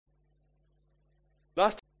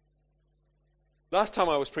Last time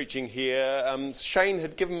I was preaching here, Shane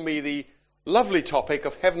had given me the lovely topic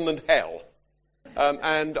of heaven and hell.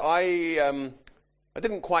 And I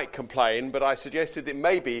didn't quite complain, but I suggested that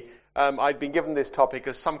maybe I'd been given this topic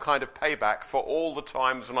as some kind of payback for all the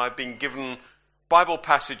times when I've been given Bible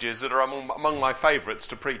passages that are among my favourites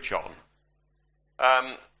to preach on.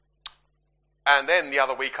 And then the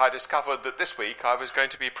other week I discovered that this week I was going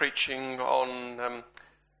to be preaching on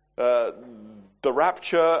the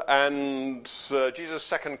Rapture and Jesus'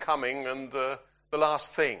 second coming and the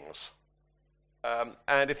last things.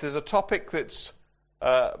 And if there's a topic that's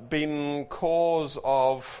been cause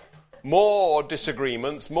of more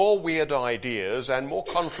disagreements, more weird ideas and more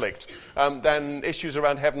conflict than issues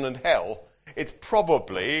around heaven and hell, it's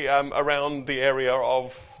probably around the area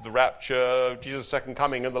of the Rapture, Jesus' second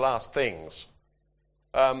coming and the last things.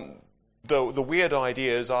 The weird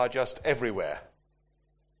ideas are just everywhere.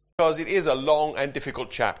 Because it is a long and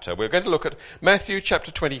difficult chapter. We're going to look at Matthew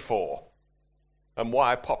chapter 24. And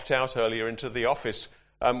why I popped out earlier into the office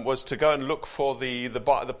was to go and look for the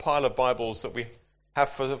pile of Bibles that we have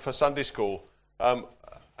for Sunday school,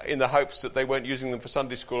 in the hopes that they weren't using them for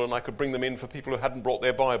Sunday school and I could bring them in for people who hadn't brought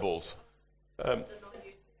their Bibles.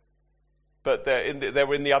 But they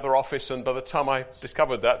were in the other office, and by the time I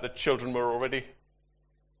discovered that, the children were already...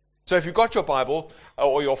 So if you've got your Bible,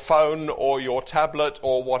 or your phone, or your tablet,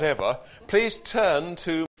 or whatever, please turn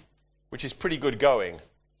to, which is pretty good going.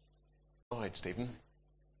 Right, Stephen.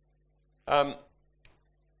 But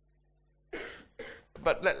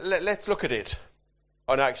let's look at it.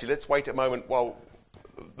 Oh, no, actually, let's wait a moment while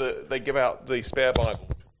they give out the spare Bible.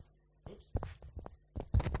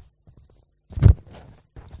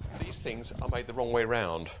 These things are made the wrong way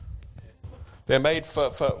round. They're made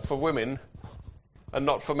for women and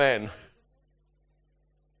not for men.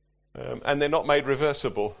 And they're not made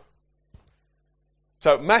reversible.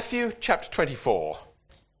 So, Matthew chapter 24.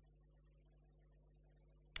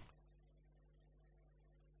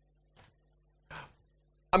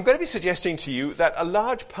 I'm going to be suggesting to you that a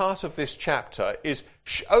large part of this chapter is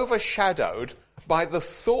overshadowed by the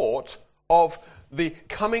thought of the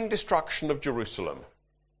coming destruction of Jerusalem.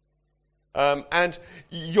 And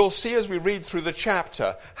you'll see as we read through the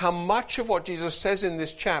chapter how much of what Jesus says in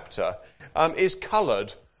this chapter is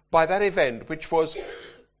coloured by that event, which was,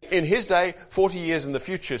 in his day, 40 years in the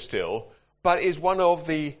future still, but is one of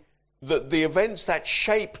the events that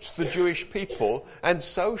shaped the Jewish people and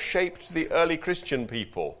so shaped the early Christian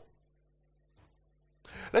people.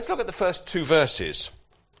 Let's look at the first two verses.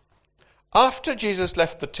 After Jesus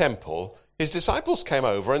left the temple, his disciples came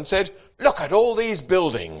over and said, "Look at all these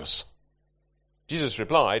buildings." Jesus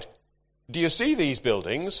replied, "Do you see these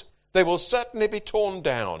buildings? They will certainly be torn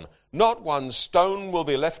down. Not one stone will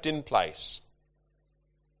be left in place."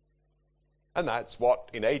 And that's what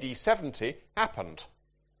in AD 70 happened.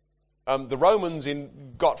 The Romans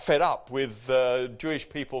got fed up with Jewish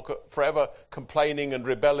people forever complaining and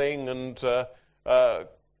rebelling and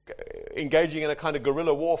engaging in a kind of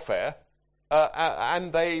guerrilla warfare.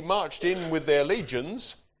 And they marched in with their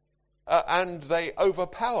legions and they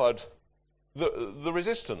overpowered the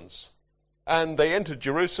resistance. And they entered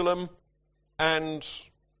Jerusalem, and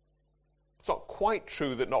it's not quite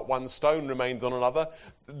true that not one stone remains on another.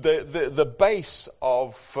 The base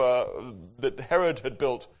of that Herod had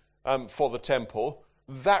built for the temple,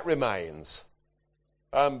 that remains.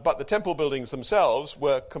 But the temple buildings themselves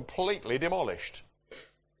were completely demolished.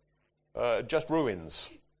 Just ruins.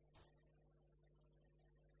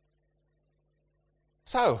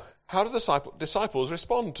 So, how do the disciples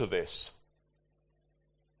respond to this?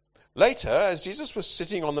 Later, as Jesus was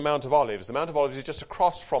sitting on the Mount of Olives is just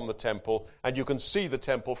across from the temple, and you can see the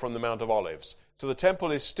temple from the Mount of Olives. So the temple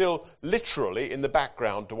is still literally in the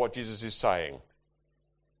background to what Jesus is saying.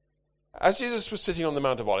 As Jesus was sitting on the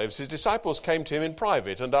Mount of Olives, his disciples came to him in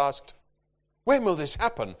private and asked, "When will this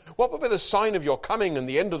happen? What will be the sign of your coming and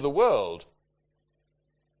the end of the world?"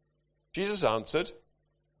 Jesus answered,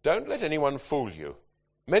 "Don't let anyone fool you.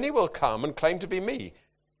 Many will come and claim to be me.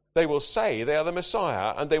 They will say they are the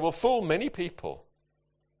Messiah, and they will fool many people.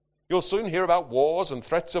 You'll soon hear about wars and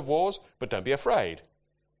threats of wars, but don't be afraid.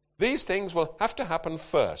 These things will have to happen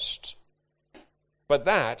first. But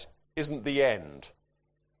that isn't the end.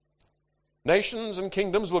 Nations and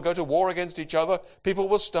kingdoms will go to war against each other, people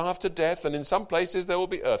will starve to death, and in some places there will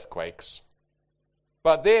be earthquakes.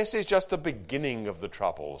 But this is just the beginning of the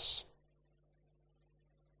troubles."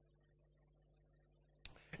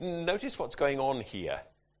 Notice what's going on here.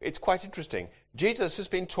 It's quite interesting. Jesus has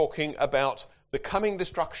been talking about the coming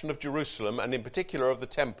destruction of Jerusalem, and in particular of the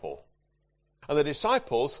temple. And the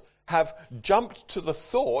disciples have jumped to the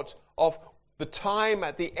thought of the time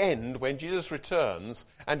at the end when Jesus returns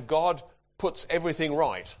and God puts everything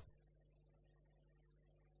right.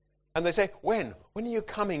 And they say, when? When are you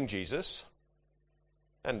coming, Jesus?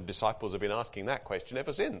 And disciples have been asking that question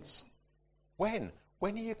ever since. When?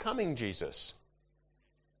 When are you coming, Jesus?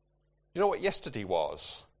 You know what yesterday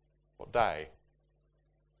was? What day?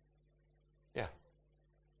 Yeah.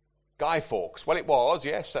 Guy Fawkes. Well, it was,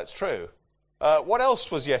 yes, that's true. What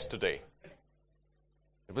else was yesterday?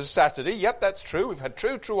 It was Saturday. Yep, that's true. We've had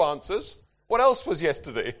true answers. What else was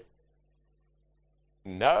yesterday?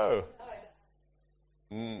 No.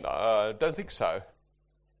 I don't think so.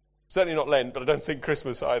 Certainly not Lent, but I don't think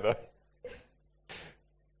Christmas either.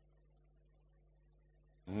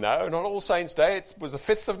 No, not All Saints' Day. It was the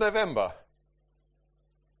 5th of November.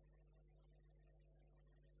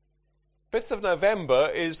 5th of November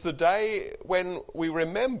is the day when we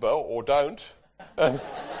remember, or don't, the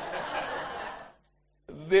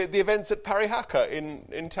events at Parihaka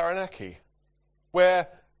in Taranaki, where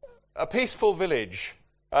a peaceful village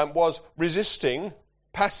was resisting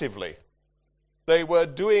passively. They were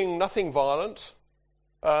doing nothing violent,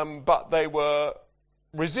 but they were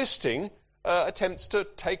resisting attempts to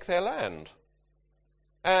take their land.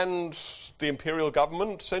 And the imperial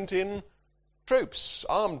government sent in troops,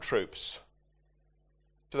 armed troops,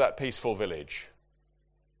 to that peaceful village.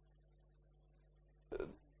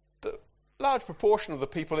 The large proportion of the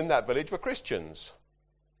people in that village were Christians.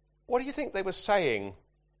 What do you think they were saying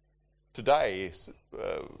today,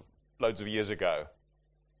 loads of years ago?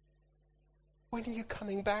 When are you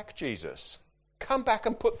coming back, Jesus? Come back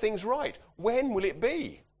and put things right. When will it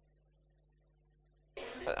be?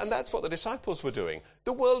 And that's what the disciples were doing.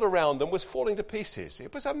 The world around them was falling to pieces.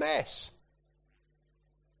 It was a mess.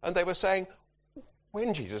 And they were saying,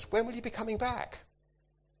 when, Jesus? When will you be coming back?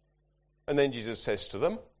 And then Jesus says to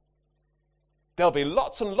them, there'll be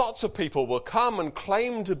lots and lots of people will come and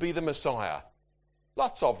claim to be the Messiah.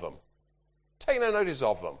 Lots of them. Take no notice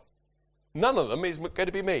of them. None of them is going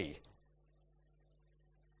to be me.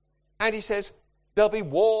 And he says, there'll be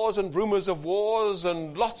wars and rumours of wars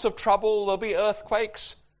and lots of trouble. There'll be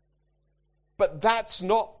earthquakes. But that's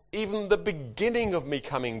not even the beginning of me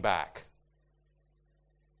coming back.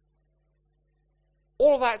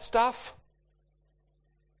 All that stuff,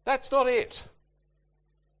 that's not it.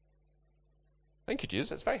 Thank you, Jesus.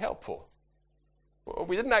 That's very helpful.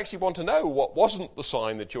 We didn't actually want to know what wasn't the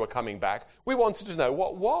sign that you were coming back. We wanted to know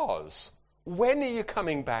what was. When are you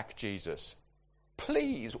coming back, Jesus?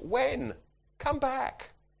 Please, when? Come back.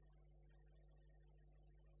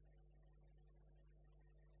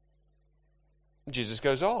 Jesus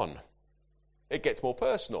goes on. It gets more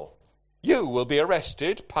personal. You will be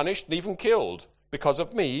arrested, punished, and even killed. Because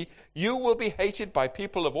of me, you will be hated by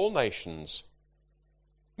people of all nations.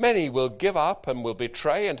 Many will give up and will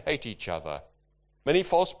betray and hate each other. Many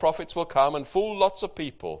false prophets will come and fool lots of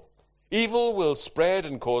people. Evil will spread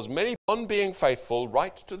and cause many, on being faithful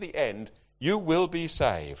right to the end, you will be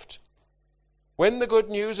saved. When the good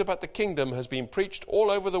news about the kingdom has been preached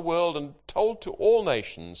all over the world and told to all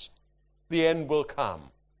nations, the end will come.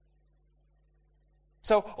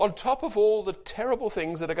 So on top of all the terrible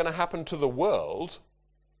things that are going to happen to the world,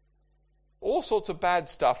 all sorts of bad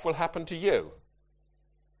stuff will happen to you.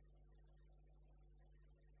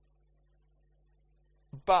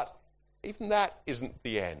 But even that isn't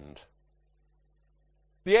the end.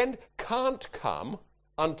 The end can't come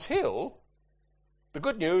until the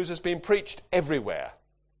good news has been preached everywhere.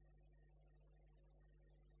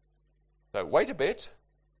 So wait a bit.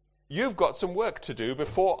 You've got some work to do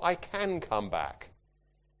before I can come back.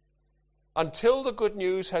 Until the good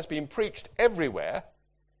news has been preached everywhere,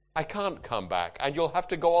 I can't come back. And you'll have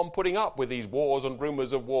to go on putting up with these wars and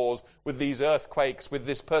rumours of wars, with these earthquakes, with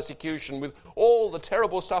this persecution, with all the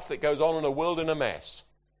terrible stuff that goes on in a world in a mess.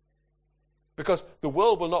 Because the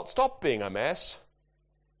world will not stop being a mess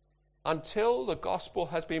until the gospel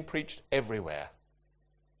has been preached everywhere.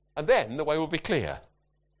 And then the way will be clear.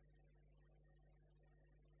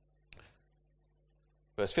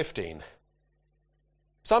 Verse 15.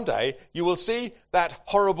 Someday you will see that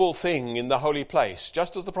horrible thing in the holy place,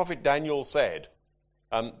 just as the prophet Daniel said.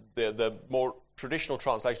 The more traditional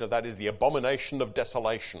translation of that is the abomination of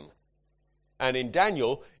desolation. And in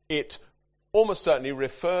Daniel, it almost certainly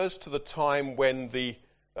refers to the time when the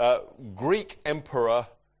Greek emperor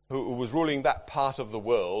who was ruling that part of the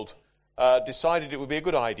world decided it would be a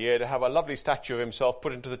good idea to have a lovely statue of himself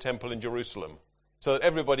put into the temple in Jerusalem so that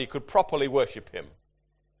everybody could properly worship him.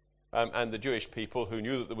 And the Jewish people, who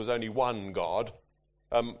knew that there was only one God,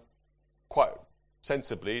 quite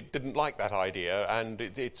sensibly didn't like that idea, and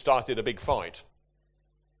it started a big fight.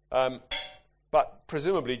 But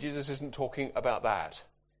presumably Jesus isn't talking about that.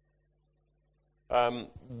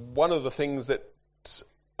 One of the things that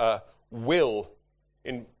will,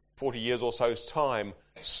 in 40 years or so's time,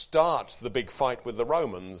 start the big fight with the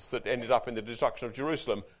Romans that ended up in the destruction of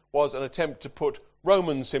Jerusalem was an attempt to put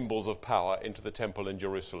Roman symbols of power into the temple in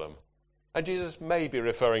Jerusalem. And Jesus may be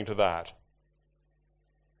referring to that.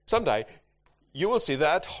 Someday, you will see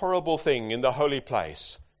that horrible thing in the holy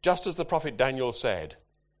place, just as the prophet Daniel said.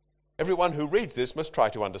 Everyone who reads this must try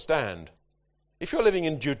to understand. If you're living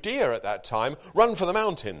in Judea at that time, run for the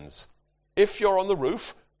mountains. If you're on the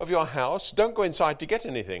roof of your house, don't go inside to get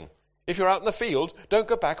anything. If you're out in the field, don't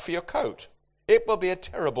go back for your coat. It will be a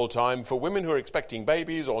terrible time for women who are expecting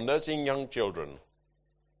babies or nursing young children.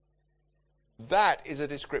 That is a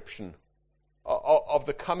description of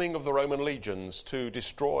the coming of the Roman legions to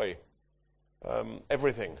destroy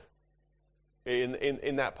everything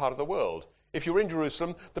in that part of the world. If you're in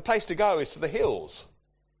Jerusalem, the place to go is to the hills.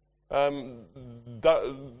 The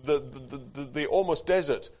almost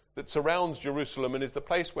desert that surrounds Jerusalem and is the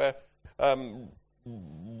place where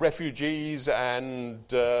refugees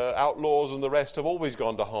and outlaws and the rest have always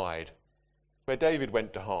gone to hide, where David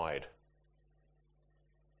went to hide.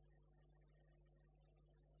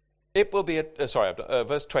 It will be,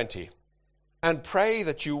 verse 20. And pray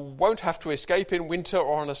that you won't have to escape in winter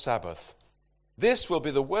or on a Sabbath. This will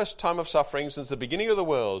be the worst time of suffering since the beginning of the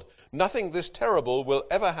world. Nothing this terrible will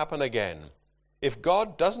ever happen again. If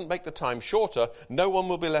God doesn't make the time shorter, no one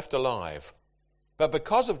will be left alive. But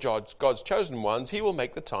because of God's chosen ones, he will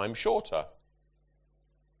make the time shorter.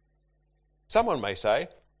 Someone may say,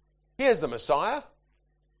 here's the Messiah.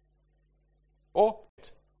 Or,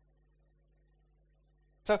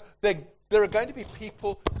 so there are going to be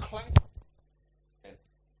people claiming.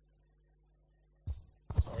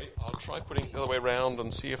 Sorry, I'll try putting it the other way around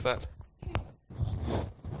and see if that...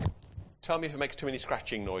 Tell me if it makes too many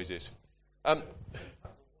scratching noises.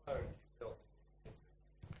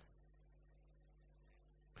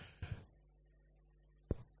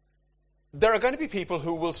 There are going to be people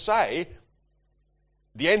who will say,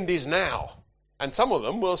 the end is now. And some of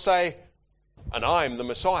them will say, and I'm the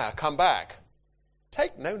Messiah, come back.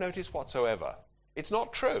 Take no notice whatsoever. It's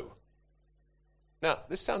not true. Now,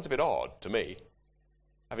 this sounds a bit odd to me,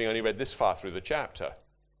 having only read this far through the chapter.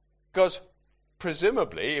 Because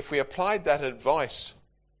presumably, if we applied that advice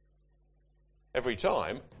every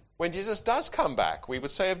time, when Jesus does come back, we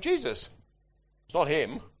would say of Jesus, it's not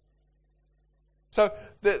him. So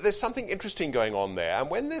there's something interesting going on there. And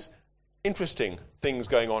when there's interesting things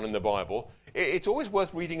going on in the Bible, it's always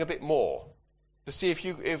worth reading a bit more to see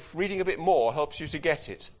if reading a bit more helps you to get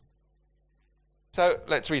it. So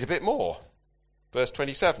let's read a bit more. Verse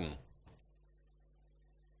 27.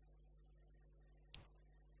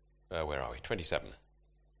 Where are we? 27.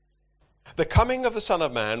 The coming of the Son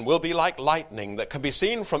of Man will be like lightning that can be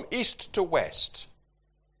seen from east to west.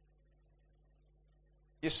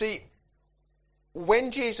 You see,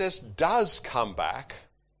 when Jesus does come back,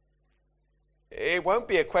 it won't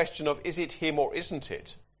be a question of is it him or isn't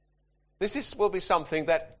it. This will be something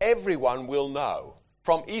that everyone will know,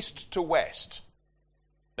 from east to west.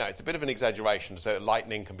 Now, it's a bit of an exaggeration to say that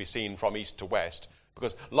lightning can be seen from east to west,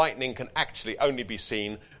 because lightning can actually only be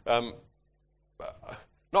seen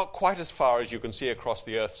not quite as far as you can see across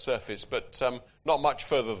the Earth's surface, but not much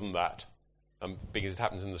further than that. Because it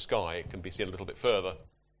happens in the sky, it can be seen a little bit further.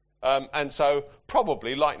 And so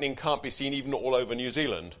probably lightning can't be seen even all over New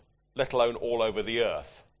Zealand, let alone all over the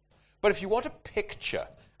Earth. But if you want a picture,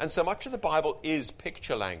 and so much of the Bible is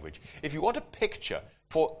picture language, if you want a picture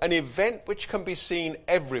for an event which can be seen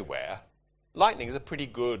everywhere, lightning is a pretty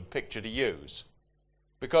good picture to use.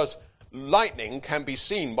 Because lightning can be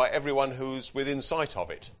seen by everyone who's within sight of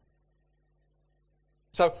it.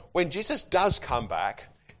 So when Jesus does come back,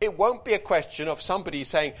 it won't be a question of somebody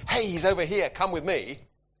saying, hey, he's over here, come with me.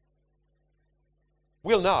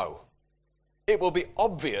 We'll know. It will be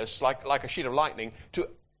obvious, like a sheet of lightning, to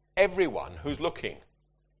everyone who's looking.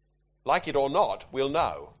 Like it or not, we'll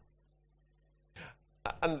know.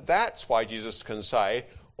 And that's why Jesus can say,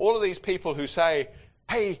 all of these people who say,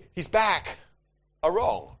 hey, he's back, are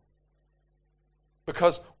wrong.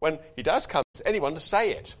 Because when he does come, there's anyone to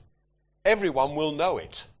say it. Everyone will know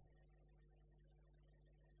it.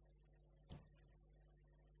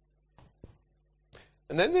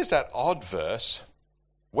 And then there's that odd verse,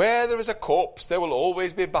 where there is a corpse, there will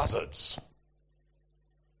always be buzzards.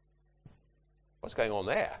 What's going on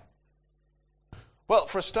there? Well,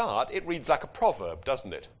 for a start, it reads like a proverb,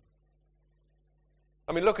 doesn't it?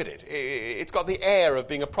 I mean, look at it. It's got the air of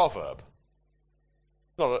being a proverb.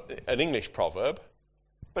 It's not an English proverb.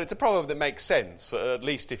 But it's a proverb that makes sense, at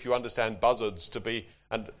least if you understand buzzards to be,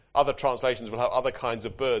 and other translations will have other kinds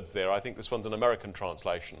of birds there. I think this one's an American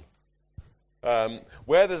translation.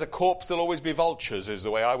 Where there's a corpse, there'll always be vultures, is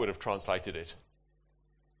the way I would have translated it.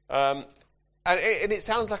 And it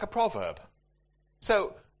sounds like a proverb.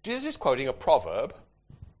 So Jesus is quoting a proverb,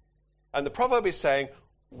 and the proverb is saying,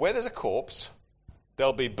 where there's a corpse,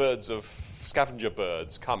 there'll be birds of scavenger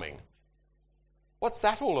birds coming. What's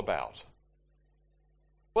that all about?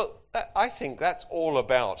 Well, I think that's all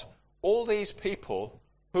about all these people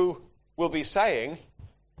who will be saying,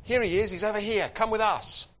 here he is, he's over here, come with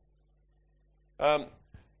us.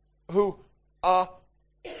 Who are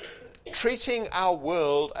treating our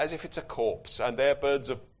world as if it's a corpse, and they're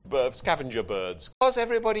scavenger birds. Because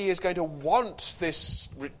everybody is going to want this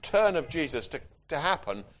return of Jesus to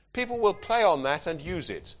happen, people will play on that and use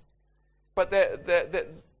it. But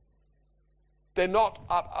they're not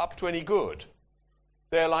up to any good.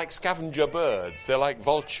 They're like scavenger birds. They're like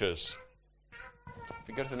vultures. If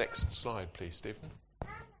you go to the next slide, please, Stephen.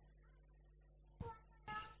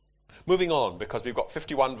 Moving on, because we've got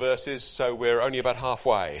 51 verses, so we're only about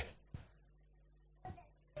halfway.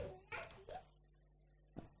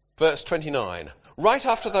 Verse 29. Right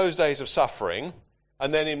after those days of suffering,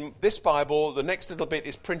 and then in this Bible, the next little bit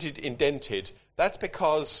is printed indented. That's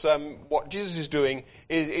because what Jesus is doing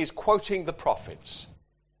is quoting the prophets.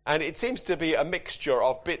 And it seems to be a mixture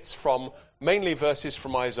of bits from, mainly verses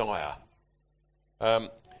from Isaiah. The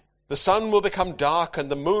sun will become dark, and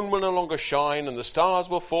the moon will no longer shine, and the stars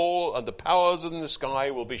will fall, and the powers in the sky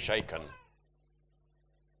will be shaken.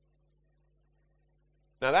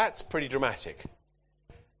 Now that's pretty dramatic.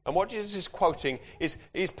 And what Jesus is quoting is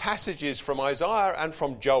passages from Isaiah and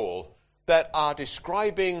from Joel that are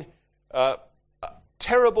describing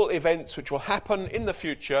terrible events which will happen in the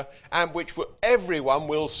future and which everyone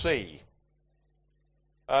will see.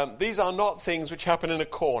 These are not things which happen in a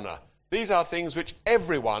corner. These are things which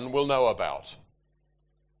everyone will know about.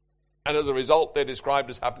 And as a result, they're described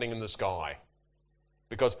as happening in the sky.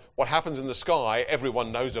 Because what happens in the sky,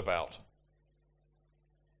 everyone knows about.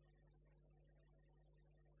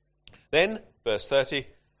 Then, verse 30,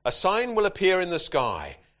 a sign will appear in the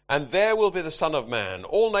sky, and there will be the Son of Man.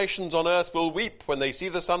 All nations on earth will weep when they see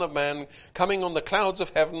the Son of Man coming on the clouds of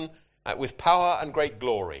heaven with power and great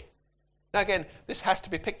glory. Now again, this has to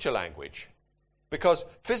be picture language. Because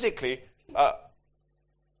physically,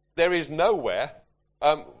 there is nowhere,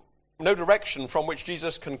 no direction from which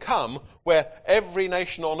Jesus can come where every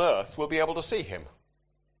nation on earth will be able to see him.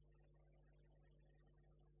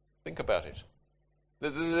 Think about it.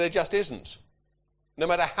 There just isn't. No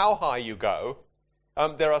matter how high you go,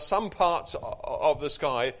 there are some parts of the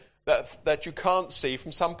sky that you can't see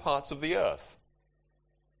from some parts of the earth.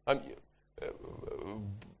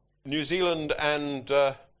 New Zealand and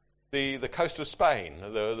the coast of Spain,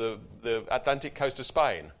 the Atlantic coast of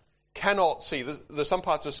Spain, cannot see. There's some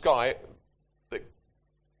parts of the sky that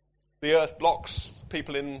the earth blocks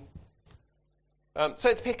people in. So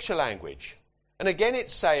it's picture language. And again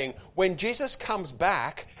it's saying, when Jesus comes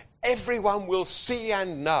back, everyone will see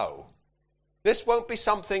and know. This won't be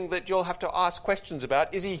something that you'll have to ask questions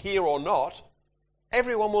about. Is he here or not?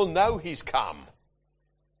 Everyone will know he's come.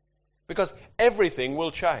 Because everything will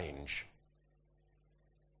change.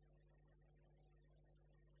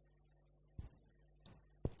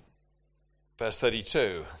 Verse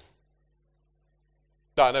 32.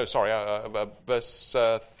 Verse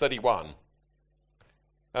 31.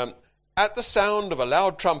 At the sound of a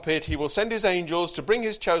loud trumpet, he will send his angels to bring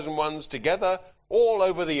his chosen ones together all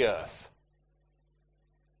over the earth.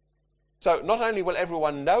 So not only will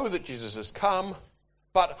everyone know that Jesus has come,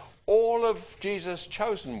 but all of Jesus'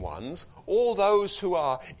 chosen ones, all those who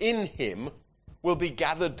are in him, will be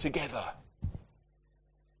gathered together.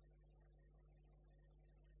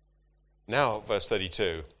 Now, verse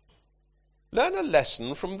 32. Learn a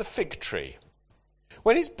lesson from the fig tree.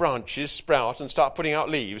 When its branches sprout and start putting out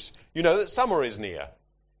leaves, you know that summer is near,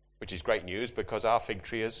 which is great news because our fig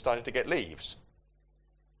tree has started to get leaves.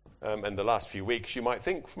 And the last few weeks, you might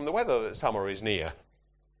think from the weather that summer is near.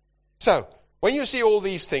 So, when you see all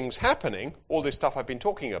these things happening, all this stuff I've been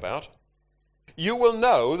talking about, you will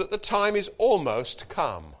know that the time is almost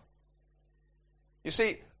come. You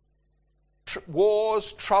see,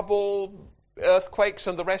 wars, trouble, earthquakes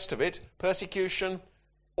and the rest of it, persecution,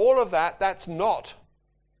 all of that, that's not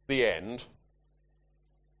the end.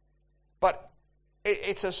 But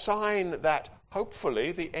it's a sign that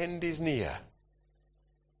hopefully the end is near.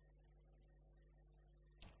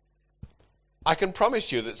 I can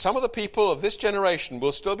promise you that some of the people of this generation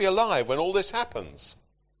will still be alive when all this happens.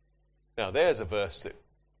 Now there's a verse that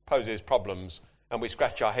poses problems and we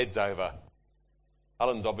scratch our heads over.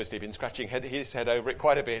 Alan's obviously been scratching his head over it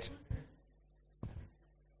quite a bit.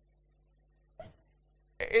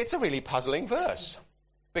 It's a really puzzling verse,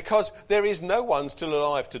 because there is no one still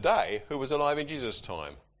alive today who was alive in Jesus'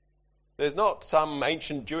 time. There's not some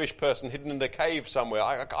ancient Jewish person hidden in a cave somewhere,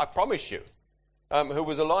 I promise you, who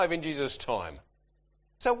was alive in Jesus' time.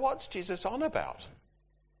 So what's Jesus on about?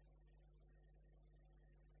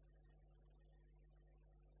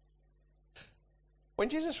 When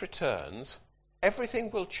Jesus returns,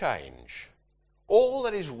 everything will change. All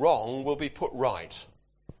that is wrong will be put right.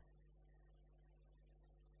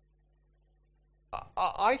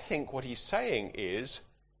 I think what he's saying is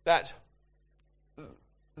that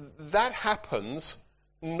happens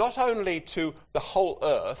not only to the whole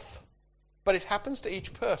earth, but it happens to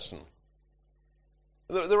each person.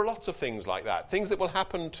 There are lots of things like that, things that will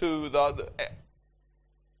happen to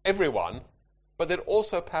everyone, but that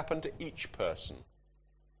also happen to each person.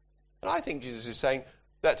 And I think Jesus is saying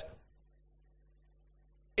that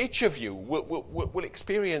each of you will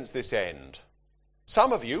experience this end.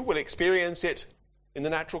 Some of you will experience it in the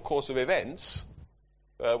natural course of events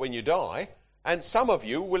when you die, and some of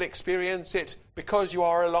you will experience it because you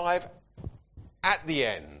are alive at the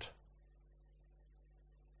end.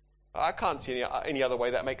 I can't see any other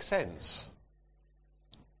way that makes sense.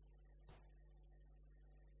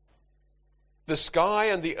 The sky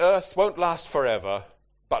and the earth won't last forever,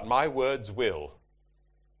 but my words will.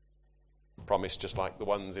 Promise just like the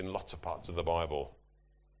ones in lots of parts of the Bible.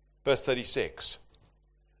 Verse 36.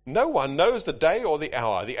 No one knows the day or the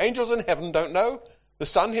hour. The angels in heaven don't know. The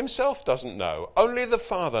Son himself doesn't know. Only the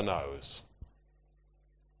Father knows.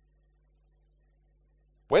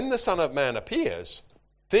 When the Son of Man appears,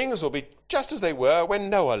 things will be just as they were when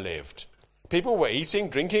Noah lived. People were eating,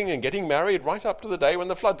 drinking, and getting married right up to the day when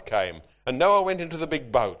the flood came, and Noah went into the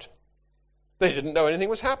big boat. They didn't know anything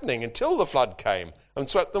was happening until the flood came and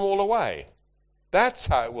swept them all away. That's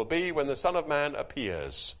how it will be when the Son of Man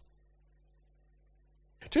appears.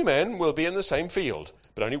 2 men will be in the same field,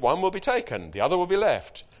 but only one will be taken, the other will be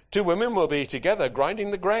left. 2 women will be together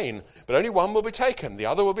grinding the grain, but only one will be taken, the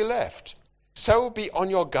other will be left. So be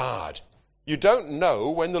on your guard. You don't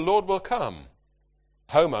know when the Lord will come.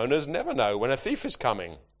 Homeowners never know when a thief is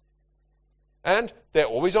coming. And they're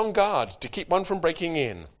always on guard to keep one from breaking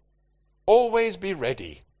in. Always be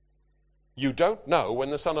ready. You don't know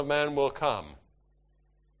when the Son of Man will come.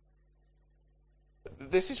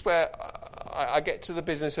 This is where I get to the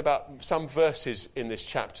business about some verses in this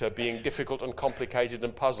chapter being difficult and complicated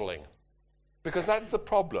and puzzling. Because that's the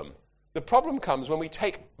problem. The problem comes when we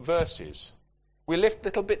take verses, we lift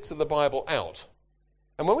little bits of the Bible out.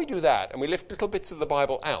 And when we do that, and we lift little bits of the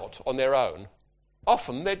Bible out on their own,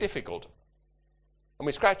 often they're difficult. And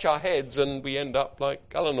we scratch our heads and we end up like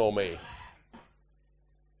Alan or me.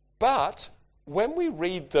 But when we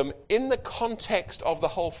read them in the context of the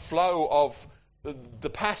whole flow of the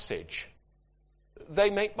passage, they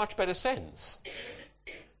make much better sense.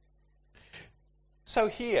 So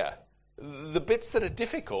here, the bits that are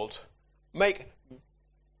difficult make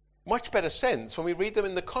much better sense when we read them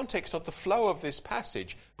in the context of the flow of this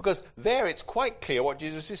passage, because there it's quite clear what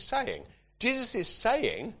Jesus is saying. Jesus is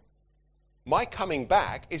saying, my coming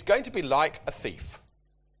back is going to be like a thief.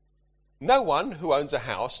 No one who owns a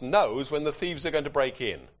house knows when the thieves are going to break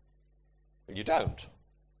in. Well, you don't.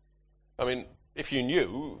 I mean, if you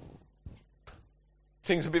knew,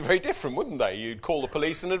 things would be very different, wouldn't they? You'd call the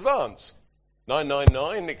police in advance.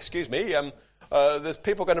 999, excuse me, there's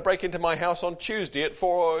people going to break into my house on Tuesday at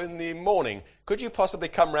 4 in the morning. Could you possibly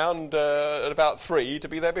come round at about 3 to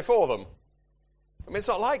be there before them? I mean, it's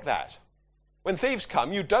not like that. When thieves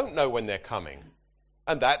come, you don't know when they're coming.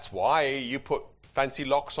 And that's why you put fancy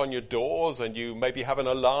locks on your doors and you maybe have an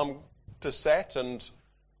alarm to set and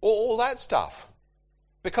all that stuff.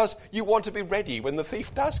 Because you want to be ready when the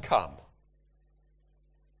thief does come.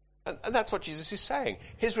 And that's what Jesus is saying.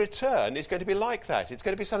 His return is going to be like that. It's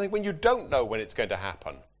going to be something when you don't know when it's going to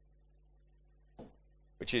happen.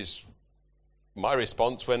 Which is my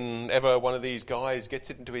response whenever one of these guys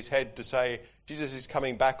gets it into his head to say, Jesus is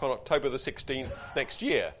coming back on October the 16th next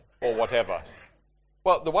year, or whatever.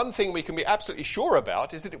 Well, the one thing we can be absolutely sure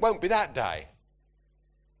about is that it won't be that day.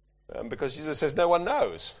 Because Jesus says no one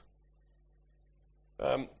knows.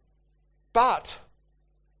 But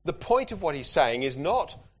the point of what he's saying is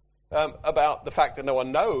not about the fact that no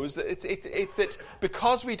one knows. It's that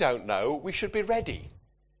because we don't know, we should be ready.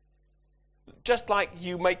 Just like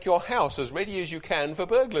you make your house as ready as you can for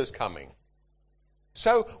burglars coming.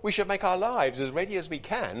 So we should make our lives as ready as we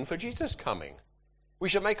can for Jesus coming. We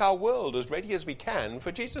should make our world as ready as we can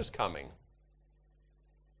for Jesus coming.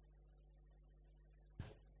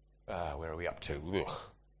 Where are we up to? Ugh.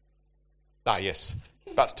 Ah, yes.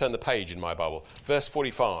 About to turn the page in my Bible. Verse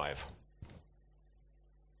 45.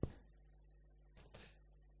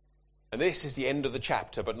 And this is the end of the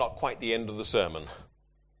chapter, but not quite the end of the sermon.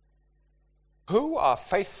 Who are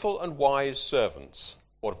faithful and wise servants?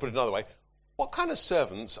 Or to put it another way, what kind of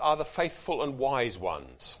servants are the faithful and wise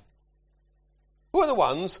ones? Who are the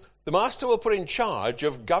ones the master will put in charge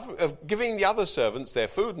of giving the other servants their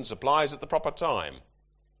food and supplies at the proper time?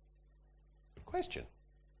 Good question.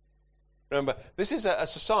 Remember, this is a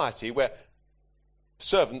society where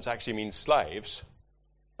servants actually mean slaves,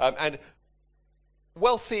 and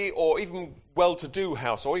wealthy or even well-to-do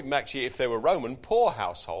house, or even actually if they were Roman, poor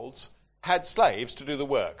households had slaves to do the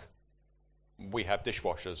work. We have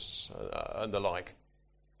dishwashers and the like.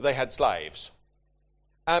 They had slaves.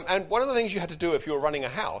 And one of the things you had to do if you were running a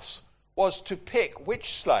house was to pick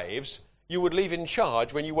which slaves you would leave in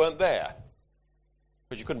charge when you weren't there.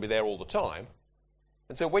 Because you couldn't be there all the time.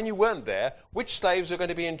 And so when you weren't there, which slaves are going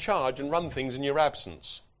to be in charge and run things in your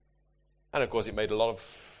absence? And of course it made a lot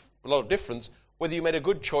of difference whether you made a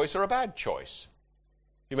good choice or a bad choice.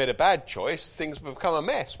 If you made a bad choice, things would become a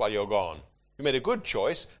mess while you're gone. If you made a good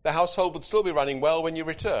choice, the household would still be running well when you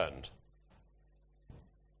returned.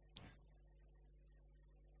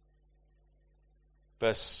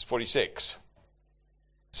 Verse 46.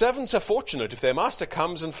 Servants are fortunate if their master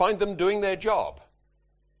comes and find them doing their job.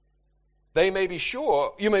 You may be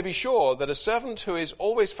sure that a servant who is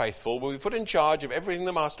always faithful will be put in charge of everything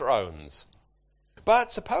the master owns.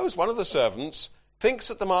 But suppose one of the servants thinks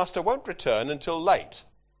that the master won't return until late.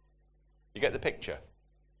 You get the picture.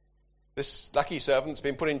 This lucky servant's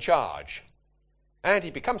been put in charge, and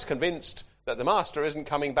he becomes convinced that the master isn't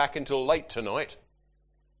coming back until late tonight.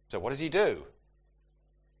 So what does he do?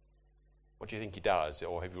 What do you think he does?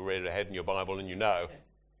 Or have you read it ahead in your Bible and you know?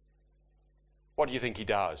 What do you think he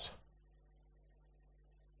does?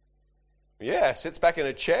 Yeah, sits back in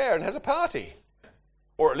a chair and has a party.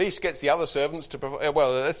 Or at least gets the other servants to...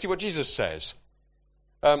 Well, let's see what Jesus says.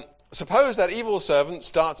 Suppose that evil servant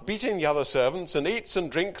starts beating the other servants and eats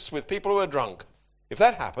and drinks with people who are drunk. If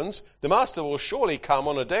that happens, the master will surely come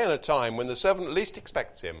on a day and a time when the servant least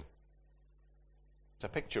expects him. So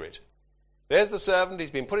picture it. There's the servant,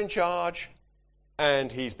 he's been put in charge,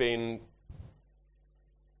 and he's been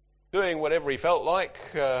doing whatever he felt like,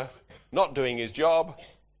 not doing his job,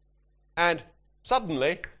 and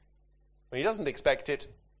suddenly, when he doesn't expect it,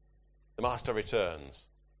 the master returns.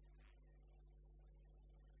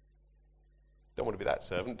 Don't want to be that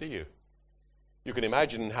servant, do you? You can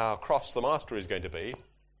imagine how cross the master is going to be.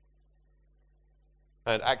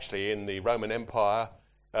 And actually, in the Roman Empire,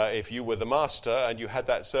 if you were the master and you had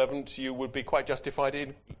that servant, you would be quite justified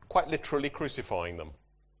in quite literally crucifying them.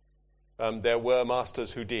 There were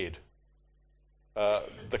masters who did.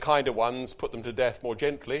 The kinder ones put them to death more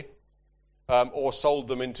gently, or sold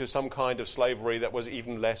them into some kind of slavery that was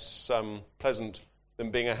even less pleasant than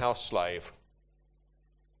being a house slave.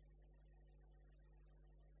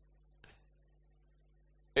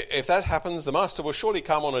 If that happens, the master will surely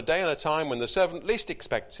come on a day and a time when the servant least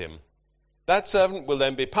expects him. That servant will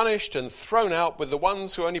then be punished and thrown out with the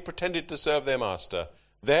ones who only pretended to serve their master.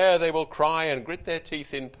 There they will cry and grit their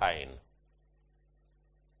teeth in pain.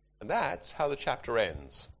 And that's how the chapter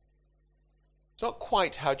ends. It's not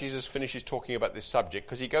quite how Jesus finishes talking about this subject,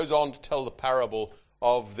 because he goes on to tell the parable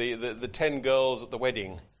of the 10 girls at the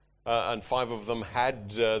wedding, and 5 of them had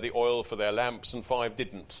the oil for their lamps and 5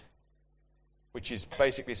 didn't, which is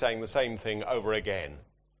basically saying the same thing over again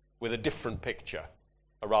with a different picture,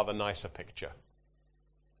 a rather nicer picture.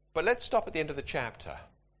 But let's stop at the end of the chapter.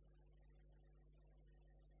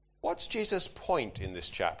 What's Jesus' point in this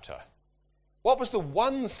chapter? What was the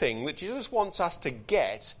one thing that Jesus wants us to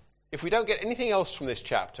get? If we don't get anything else from this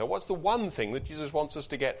chapter, what's the one thing that Jesus wants us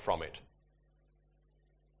to get from it?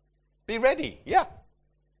 Be ready, yeah.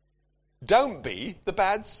 Don't be the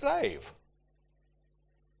bad slave.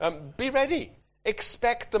 Be ready.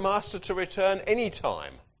 Expect the master to return any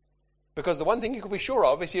time. Because the one thing you can be sure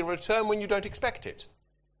of is he'll return when you don't expect it.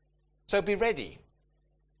 So be ready.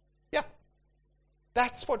 Yeah.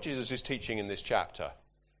 That's what Jesus is teaching in this chapter.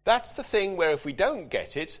 That's the thing where if we don't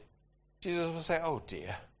get it, Jesus will say, oh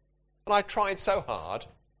dear, and I tried so hard.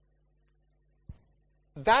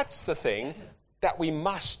 That's the thing that we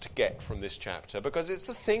must get from this chapter, because it's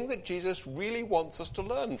the thing that Jesus really wants us to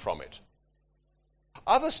learn from it.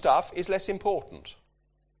 Other stuff is less important.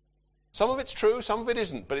 Some of it's true, some of it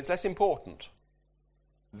isn't, but it's less important.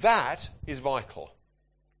 That is vital.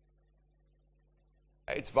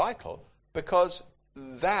 It's vital because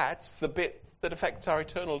that's the bit that affects our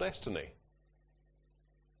eternal destiny.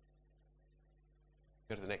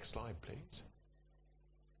 Go to the next slide, please.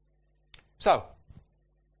 So,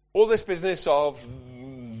 all this business of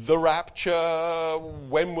the rapture,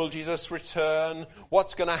 when will Jesus return,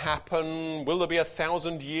 what's going to happen, will there be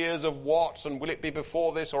 1,000 years of what, and will it be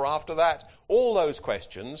before this or after that? All those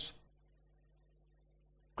questions,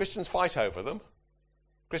 Christians fight over them.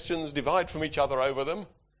 Christians divide from each other over them.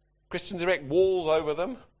 Christians erect walls over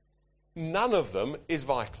them. None of them is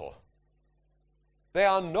vital. They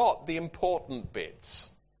are not the important bits.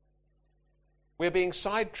 We're being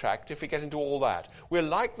sidetracked if we get into all that. We're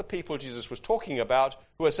like the people Jesus was talking about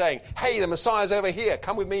who are saying, hey, the Messiah's over here,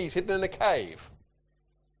 come with me, he's hidden in a cave.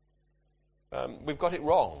 We've got it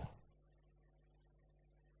wrong.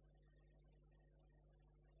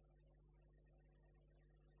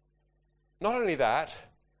 Not only that,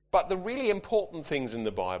 but the really important things in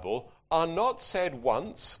the Bible are not said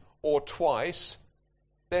once or twice,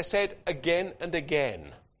 they're said again and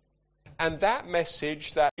again. And that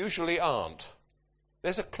message that usually aren't.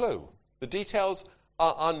 There's a clue. The details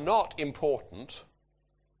are not important.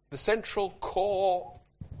 The central core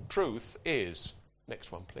truth is,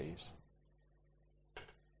 next one please.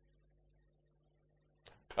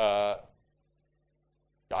 I've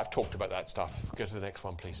talked about that stuff. Go to the next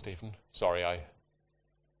one please, Stephen. Sorry,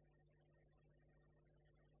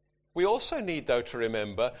 We also need, though, to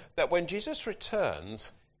remember that when Jesus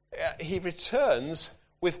returns, he returns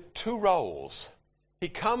with two roles. He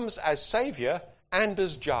comes as Saviour and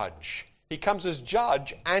as Judge. He comes as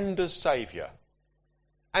Judge and as Saviour.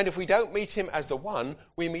 And if we don't meet him as the one,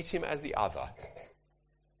 we meet him as the other.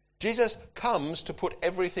 Jesus comes to put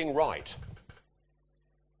everything right.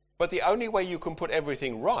 But the only way you can put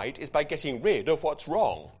everything right is by getting rid of what's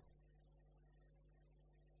wrong.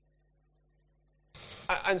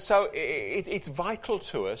 And so it's vital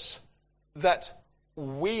to us that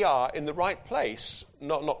we are in the right place,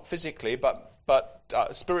 not physically, but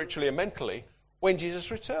spiritually and mentally, when Jesus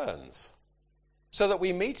returns, so that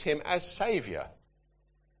we meet him as Saviour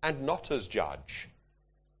and not as Judge.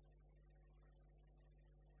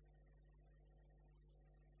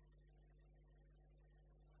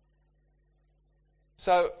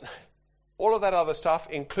 So all of that other stuff,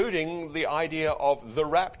 including the idea of the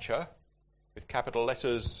rapture, with capital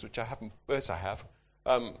letters, which I haven't, yes I have,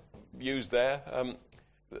 used there,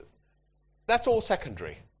 that's all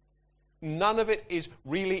secondary. None of it is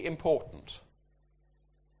really important.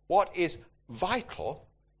 What is vital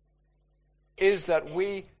is that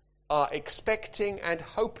we are expecting and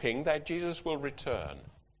hoping that Jesus will return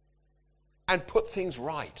and put things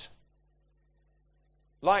right,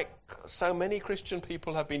 like so many Christian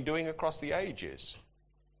people have been doing across the ages.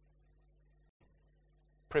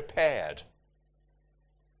 Prepared.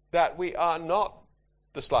 That we are not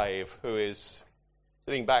the slave who is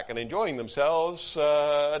sitting back and enjoying themselves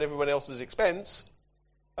at everyone else's expense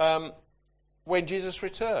when Jesus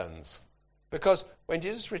returns. Because when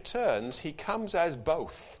Jesus returns, he comes as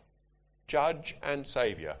both Judge and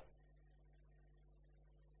Saviour.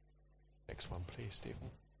 Next one, please,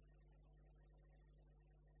 Stephen.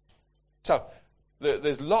 So,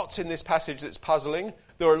 there's lots in this passage that's puzzling.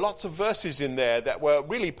 There are lots of verses in there that were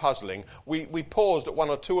really puzzling. We paused at one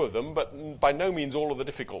or two of them, but by no means all of the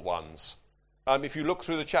difficult ones. If you look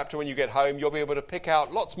through the chapter when you get home, you'll be able to pick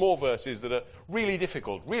out lots more verses that are really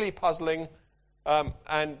difficult, really puzzling. But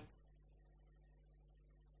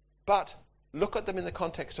look at them in the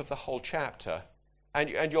context of the whole chapter,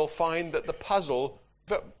 and you'll find that the puzzle,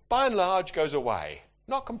 by and large, goes away.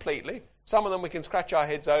 Not completely. Some of them we can scratch our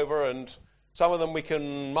heads over, and some of them we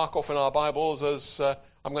can mark off in our Bibles as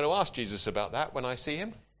I'm going to ask Jesus about that when I see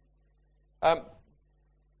him.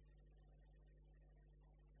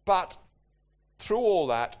 But through all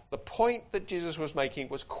that, the point that Jesus was making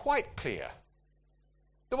was quite clear.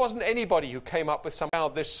 There wasn't anybody who came up with somehow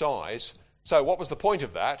this size, so what was the point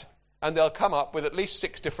of that? And they'll come up with at least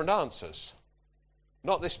 6 different answers.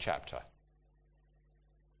 Not this chapter.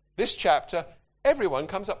 This chapter, everyone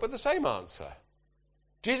comes up with the same answer.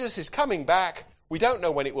 Jesus is coming back. We don't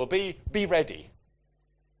know when it will be. Be ready.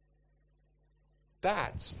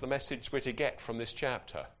 That's the message we're to get from this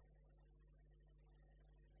chapter.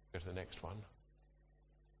 Go to the next one.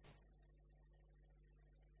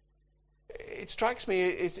 It strikes me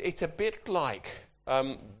it's a bit like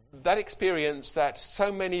that experience that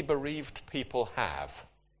so many bereaved people have,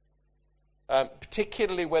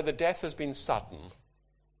 particularly where the death has been sudden.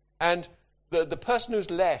 And the person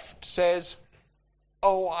who's left says,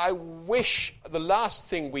 oh, I wish the last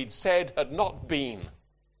thing we'd said had not been.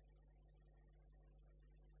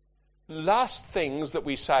 Last things that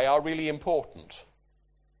we say are really important.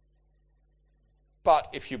 But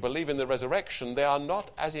if you believe in the resurrection, they are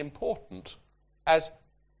not as important as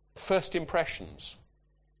first impressions.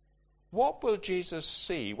 What will Jesus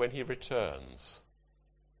see when he returns?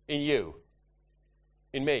 In you?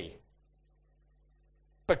 In me?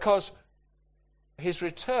 Because his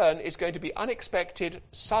return is going to be unexpected,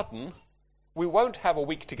 sudden. We won't have a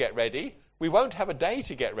week to get ready. We won't have a day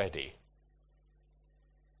to get ready.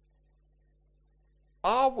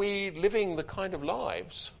 Are we living the kind of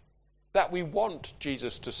lives that we want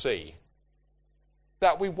Jesus to see?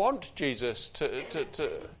 That we want Jesus to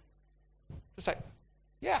say,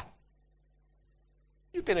 yeah,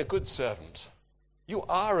 you've been a good servant. You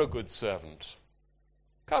are a good servant.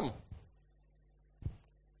 Come,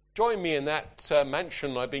 join me in that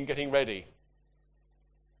mansion I've been getting ready.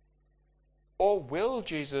 Or will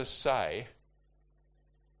Jesus say,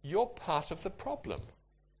 you're part of the problem.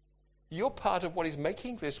 You're part of what is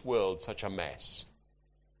making this world such a mess.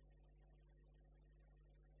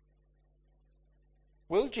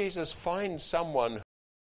 Will Jesus find someone